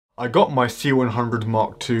I got my C100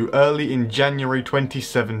 Mark II early in January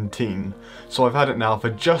 2017, so I've had it now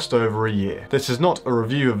for just over a year. This is not a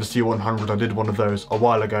review of the C100, I did one of those a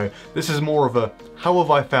while ago. This is more of a, how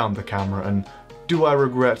have I found the camera, and do I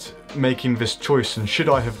regret making this choice, and should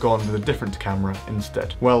I have gone with a different camera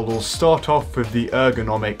instead? Well, we'll start off with the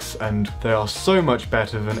ergonomics, and they are so much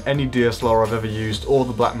better than any DSLR I've ever used or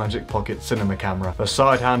the Blackmagic Pocket cinema camera. The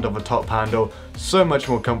side hand of the top handle, so much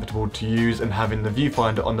more comfortable to use, and having the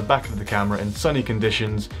viewfinder on the back of the camera in sunny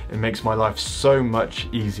conditions, it makes my life so much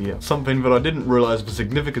easier. Something that I didn't realise the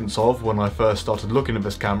significance of when I first started looking at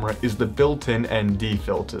this camera is the built-in ND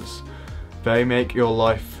filters. They make your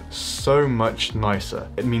life so much nicer.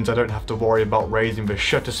 It means I don't have to worry about raising the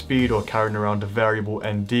shutter speed or carrying around a variable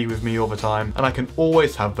ND with me all the time, and I can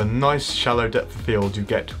always have the nice shallow depth of field you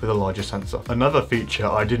get with a larger sensor. Another feature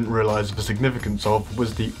I didn't realise the significance of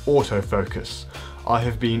was the autofocus. I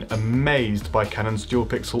have been amazed by Canon's dual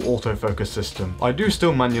pixel autofocus system. I do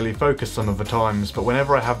still manually focus some of the times, but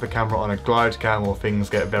whenever I have the camera on a glide cam or things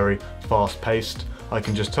get very fast paced, I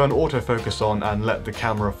can just turn autofocus on and let the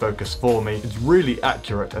camera focus for me. It's really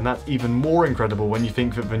accurate, and that's even more incredible when you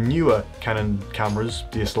think that the newer Canon cameras,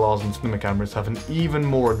 DSLRs and cinema cameras, have an even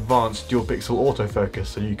more advanced dual pixel autofocus,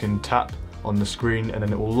 so you can tap on the screen and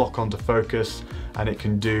then it will lock onto focus, and it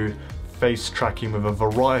can do face tracking with a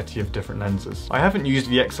variety of different lenses. I haven't used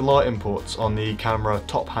the XLR imports on the camera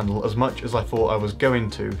top handle as much as I thought I was going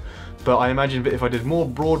to, but I imagine that if I did more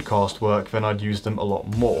broadcast work then I'd use them a lot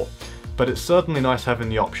more. But it's certainly nice having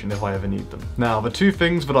the option if I ever need them. Now, the two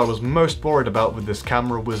things that I was most worried about with this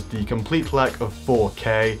camera was the complete lack of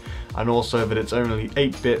 4K, and also that it's only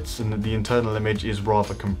 8 bits and that the internal image is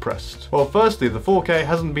rather compressed. Well, firstly, the 4K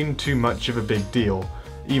hasn't been too much of a big deal.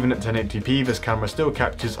 Even at 1080p, this camera still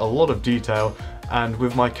captures a lot of detail, and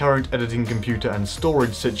with my current editing computer and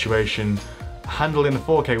storage situation, handling a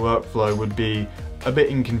 4K workflow would be a bit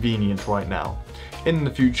inconvenient right now. In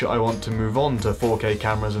the future I want to move on to 4K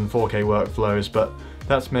cameras and 4K workflows, but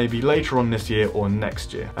that's maybe later on this year or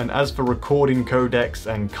next year. And as for recording codecs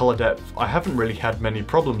and color depth, I haven't really had many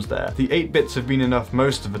problems there. The 8 bits have been enough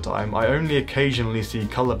most of the time. I only occasionally see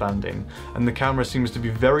color banding, and the camera seems to be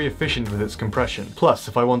very efficient with its compression. Plus,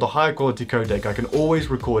 if I want a higher quality codec, I can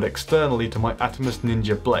always record externally to my Atomos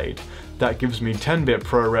Ninja Blade. That gives me 10-bit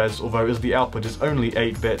ProRes, although as the output is only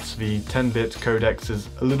 8 bits, the 10-bit codecs is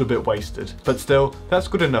a little bit wasted. But still, that's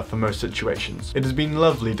good enough for most situations. It has been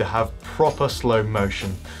lovely to have proper slow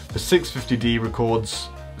motion. The 650D records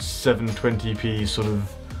 720p sort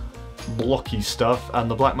of blocky stuff, and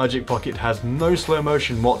the Blackmagic Pocket has no slow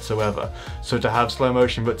motion whatsoever, so to have slow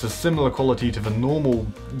motion that's a similar quality to the normal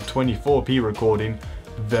 24p recording,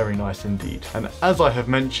 very nice indeed. And as I have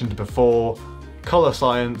mentioned before, color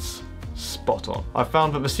science, spot on. I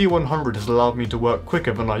found that the C100 has allowed me to work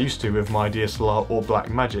quicker than I used to with my DSLR or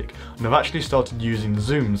Blackmagic, and I've actually started using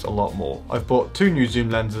zooms a lot more. I've bought 2 new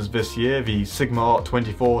zoom lenses this year, the Sigma Art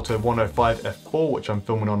 24 to 105 f4, which I'm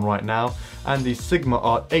filming on right now, and the Sigma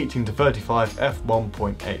Art 18 to 35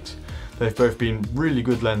 f1.8. They've both been really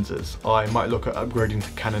good lenses. I might look at upgrading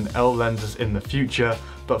to Canon L lenses in the future,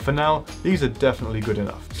 but for now, these are definitely good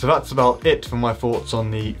enough. So that's about it for my thoughts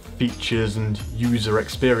on the features and user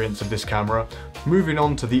experience of this camera. Moving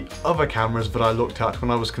on to the other cameras that I looked at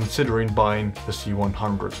when I was considering buying the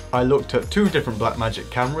C100. I looked at 2 different Blackmagic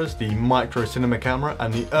cameras, the Micro Cinema camera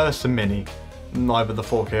and the Ursa Mini. Neither the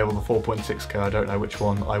 4K or the 4.6K, I don't know which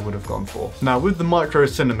one I would have gone for. Now with the Micro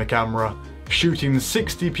Cinema camera, shooting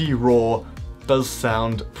 60p RAW does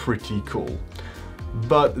sound pretty cool,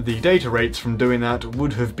 but the data rates from doing that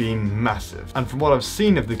would have been massive. And from what I've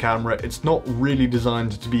seen of the camera, it's not really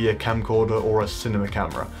designed to be a camcorder or a cinema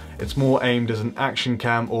camera. It's more aimed as an action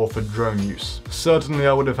cam or for drone use. Certainly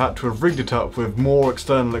I would have had to have rigged it up with more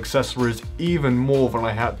external accessories, even more than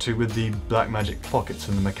I had to with the Blackmagic Pocket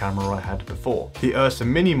cinema camera I had before. The Ursa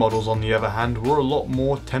Mini models, on the other hand, were a lot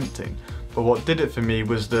more tempting. But what did it for me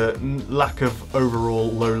was the lack of overall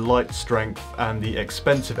low light strength and the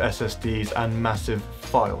expensive SSDs and massive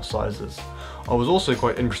file sizes. I was also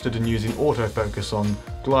quite interested in using autofocus on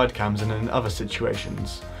glide cams and in other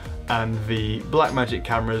situations, and the Blackmagic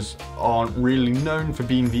cameras aren't really known for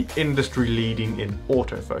being the industry leading in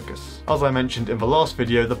autofocus. As I mentioned in the last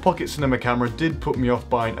video, the Pocket Cinema camera did put me off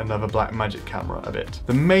buying another Blackmagic camera a bit.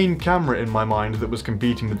 The main camera in my mind that was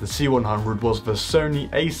competing with the C100 was the Sony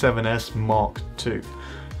a7S Mark II.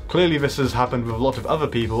 Clearly this has happened with a lot of other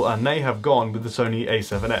people, and they have gone with the Sony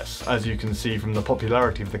a7S, as you can see from the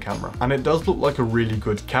popularity of the camera. And it does look like a really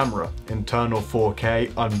good camera. Internal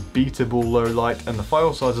 4K, unbeatable low light, and the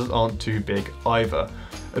file sizes aren't too big either.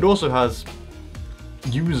 It also has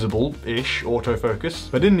usable-ish autofocus,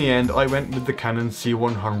 but in the end I went with the Canon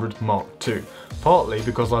C100 Mark II, partly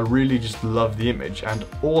because I really just love the image and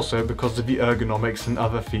also because of the ergonomics and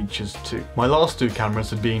other features too. My last two cameras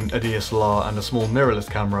had been a DSLR and a small mirrorless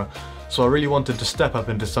camera, so I really wanted to step up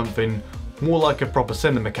into something more like a proper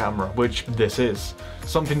cinema camera, which this is.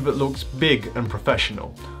 Something that looks big and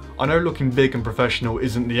professional. I know looking big and professional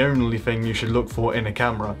isn't the only thing you should look for in a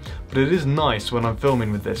camera, but it is nice when I'm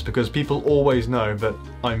filming with this because people always know that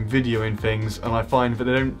I'm videoing things and I find that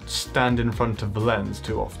they don't stand in front of the lens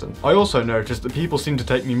too often. I also noticed that people seem to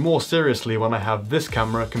take me more seriously when I have this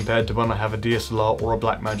camera compared to when I have a DSLR or a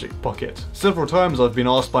Blackmagic Pocket. Several times I've been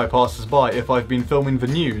asked by passers-by if I've been filming the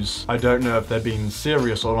news. I don't know if they're being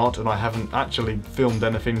serious or not, and I haven't actually filmed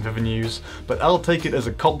anything for the news, but I'll take it as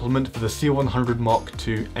a compliment for the C100 Mark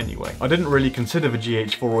II anyway. I didn't really consider the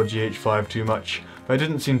GH4 or GH5 too much. They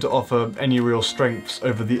didn't seem to offer any real strengths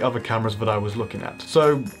over the other cameras that I was looking at.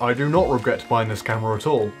 So I do not regret buying this camera at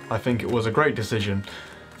all. I think it was a great decision.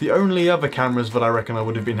 The only other cameras that I reckon I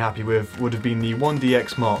would have been happy with would have been the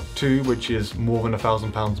 1DX Mark II, which is more than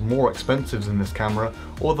 £1,000 more expensive than this camera,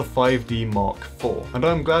 or the 5D Mark IV. And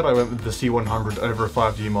I'm glad I went with the C100 over a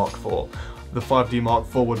 5D Mark IV. The 5D Mark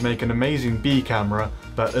IV would make an amazing B camera,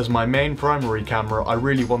 but as my main primary camera I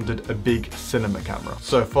really wanted a big cinema camera.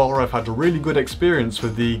 So far I've had a really good experience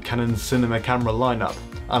with the Canon cinema camera lineup,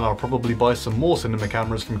 and I'll probably buy some more cinema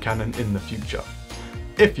cameras from Canon in the future.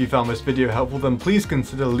 If you found this video helpful, then please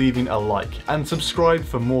consider leaving a like and subscribe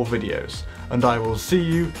for more videos, and I will see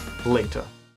you later.